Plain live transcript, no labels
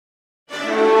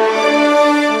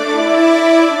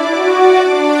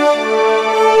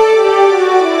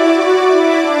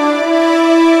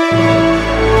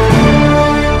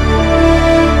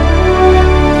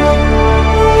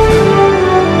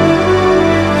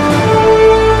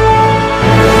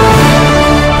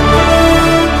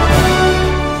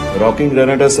Rocking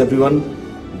रेनेटस everyone.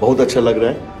 बहुत अच्छा लग रहा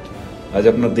है आज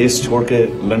अपना देश छोड़ के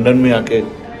लंदन में आके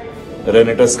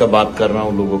रेनेटस का बात कर रहा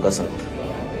हूँ लोगों का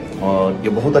साथ। और ये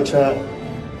बहुत अच्छा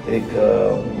एक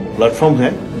प्लेटफॉर्म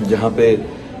है जहाँ पे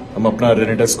हम अपना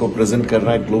रेनेटस को प्रेजेंट कर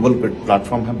रहे हैं। ग्लोबल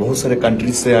प्लेटफॉर्म है, बहुत सारे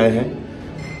कंट्रीज से आए हैं।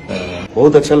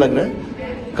 बहुत अच्छा लग रहा है।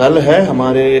 कल है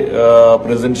हमारे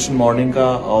प्रेजेंटेशन मॉर्निंग का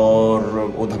और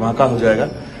वो धमाका हो जाएगा।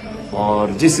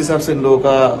 और जिस हिसाब से इन लोगों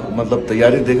का मतलब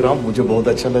तैयारी देख रहा हूँ मुझे बहुत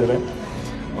अच्छा लग रहा है।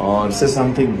 और से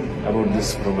समथिंग अबाउट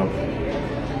दिस प्रोग्राम।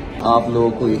 आप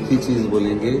लोगों को एक ही चीज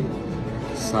बोलेंगे,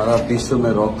 सारा विश्व में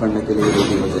रॉक करने के लिए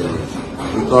रेडी हो जाएंगे,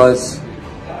 because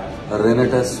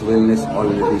रेनेटस wellness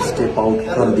already step out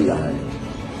कर दिया है।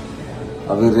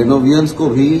 अभी रेनोवियंस को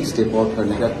भी स्टेप आउट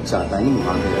करने का टाइम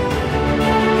आ गया है।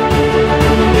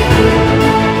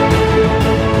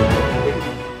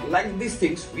 Like these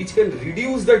things which can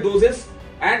reduce the doses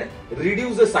and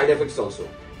reduce the side effects also.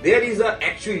 There is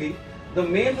actually the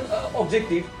main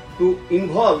objective to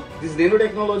involve this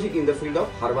nanotechnology in the field of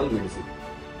herbal medicine.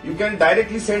 You can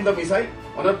directly send the missile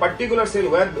on a particular cell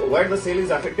where the cell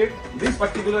is affected. These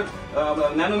particular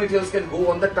nanomaterials can go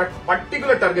on the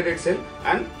particular targeted cell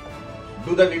and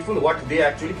do the needful what they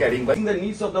actually carrying. But the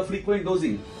needs of the frequent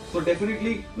dosing, so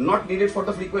definitely not needed for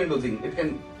the frequent dosing. It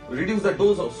can reduce the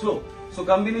dose of slow. So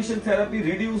combination therapy,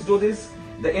 reduced doses,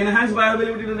 the enhanced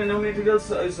bioavailability of the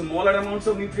nanomaterials, smaller amounts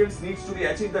of nutrients needs to be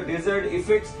achieved, the desired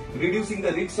effects, reducing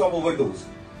the risks of overdose.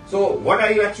 So what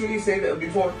I actually said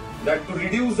before, that to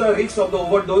reduce the risks of the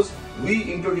overdose, we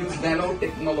introduce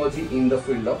nanotechnology in the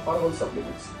field of herbal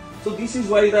supplements. So this is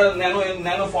why the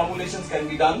nano formulations can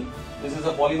be done. This is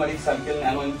a polymeric cycle,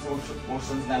 nano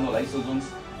portions, nano lysosomes,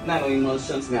 nano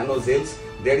emulsions, nano gels.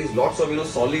 There is lots of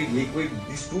solid, liquid.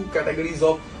 These two categories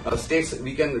of states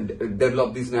we can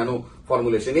develop this nano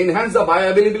formulation, enhance the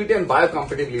bioavailability and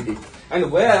biocompatibility,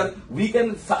 and where we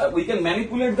can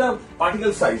manipulate the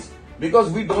particle size, because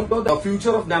we don't know the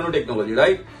future of nanotechnology,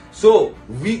 right? So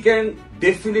we can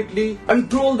definitely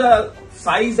control the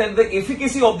size and the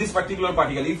efficacy of this particular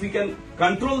particle. If we can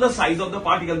control the size of the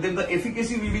particle, then the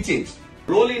efficacy will be changed.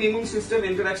 Role in immune system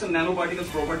interaction, nanoparticles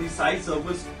properties, size,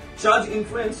 surface, charge,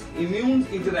 influence, immune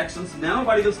interactions.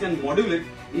 Nanoparticles can modulate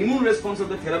immune response of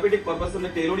the therapeutic purpose, and the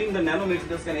tailoring the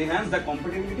nanomaterials can enhance the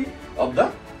compatibility of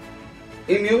the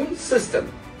immune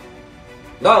system.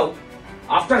 Now,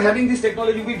 after having this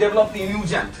technology, we developed the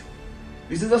ImmuGant.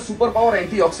 This is a superpower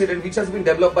antioxidant which has been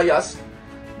developed by us.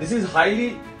 This is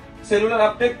highly cellular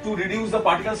uptake to reduce the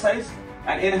particle size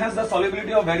and enhance the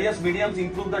solubility of various mediums,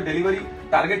 improve the delivery,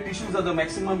 target tissues of the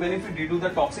maximum benefit due to the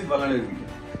toxic vulnerability.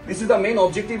 This is the main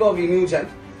objective of ImmuGant.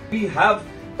 We have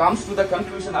comes to the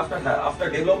conclusion after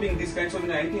developing these kinds of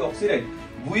antioxidant,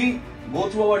 we go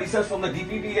through our research from the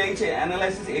DPPH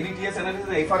analysis, ADTS analysis,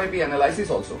 and FRAP analysis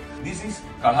also. This is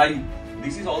kadhai.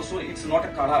 This is also, it's not a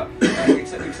kadha,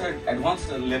 it's an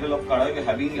advanced level of kadha. We're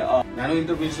having nano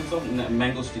interventions of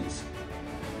mangosteens.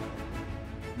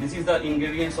 This is the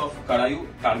ingredients of kadayu: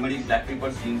 turmeric, black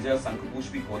peppers, ginger,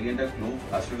 sankapushpi, coriander, clove,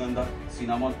 ashwagandha,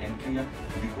 cinnamon, empria,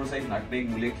 glucoside, nutmeg,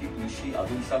 muleki, tulsi,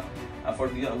 adulsa.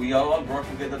 We are all brought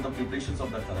together the preparations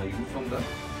of the kadayu from the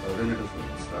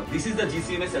Renatus. This is the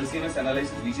GCMS, LCMS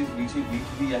analysis which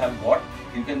we have got.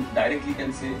 You can directly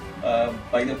say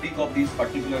by the peak of these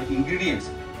particular ingredients,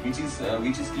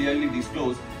 which is clearly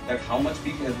disclosed that how much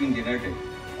peak has been generated,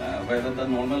 whether the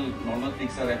normal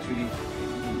peaks are actually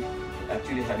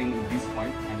having this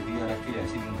point, and we are actually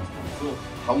achieving this point. So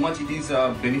how much it is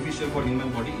beneficial for human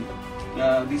body?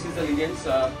 This is the legends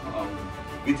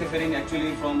Vithiferin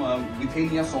actually from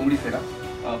Withenia somnifera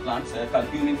plants,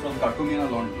 curcumin from Curcumina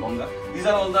longa. These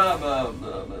are all the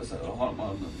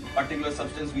particular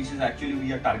substance which is actually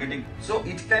we are targeting. So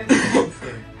it can be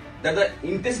that the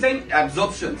intestine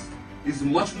absorptions is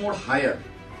much more higher.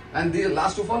 And the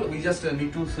last of all, we just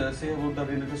need to say about the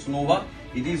Renatus Nova.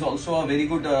 It is also a very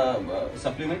good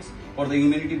supplements for the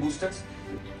immunity boosters.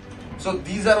 So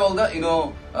these are all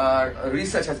the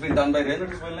research has been done by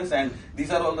Renatus Wellness, and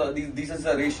these are all the this is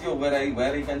the ratio where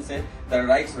I can say the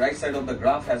right side of the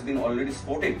graph has been already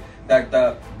spotted that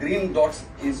the green dots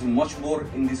is much more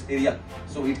in this area.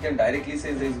 So it can directly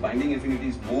say this binding affinity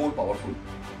is more powerful.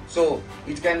 So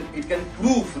it can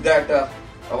prove that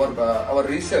our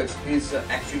research is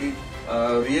actually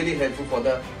really helpful for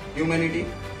the humanity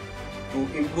to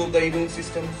improve the immune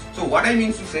system. So what I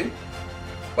mean to say,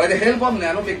 by the help of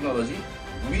nanotechnology,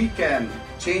 we can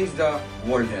change the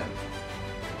world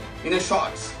health in a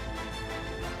short.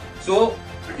 So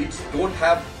it don't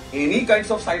have any kinds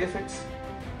of side effects.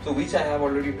 So which I have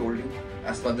already told you,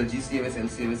 as per the GCMS,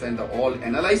 LCMS and the all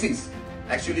analysis,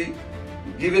 actually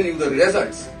given you the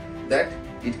results that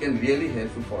it can really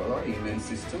helpful for our immune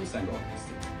systems and all these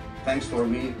things. Thanks for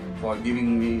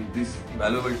giving me this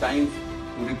valuable time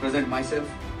to represent myself.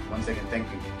 Once again, thank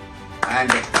you.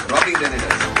 And rocking the